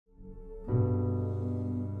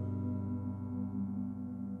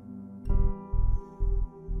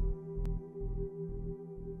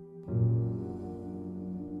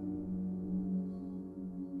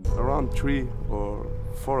around 3 or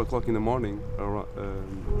 4 o'clock in the morning,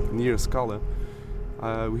 near Scala,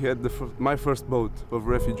 we had my first boat of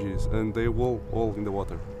refugees, and they were all in the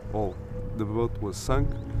water. All. The boat was sunk,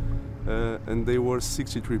 and they were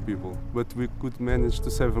 63 people, but we could manage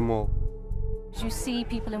to save them all. You see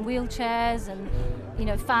people in wheelchairs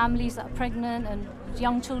and families that are pregnant and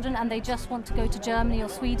young children, and they just want to go to Germany or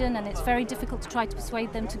Sweden, and it's very difficult to try to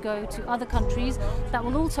persuade them to go to other countries that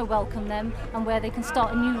will also welcome them and where they can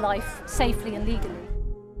start a new life safely and legally.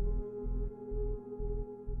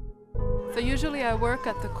 So usually I work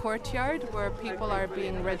at the courtyard where people are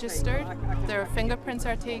being registered, their fingerprints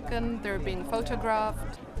are taken, they're being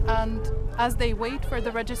photographed, and as they wait for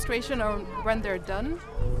the registration or when they're done,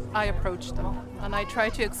 I approach them and I try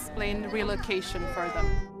to explain relocation for them.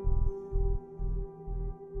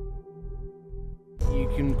 You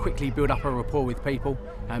can quickly build up a rapport with people,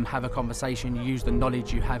 have a conversation, you use the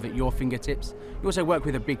knowledge you have at your fingertips. You also work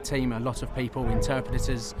with a big team, a lot of people,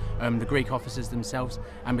 interpreters, the Greek officers themselves,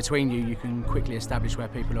 and between you can quickly establish where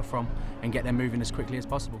people are from and get them moving as quickly as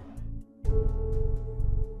possible.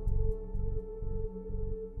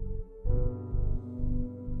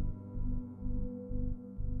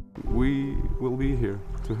 We will be here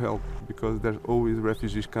to help because there's always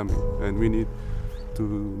refugees coming, and we need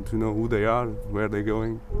to know who they are, where they're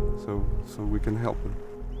going, so we can help them.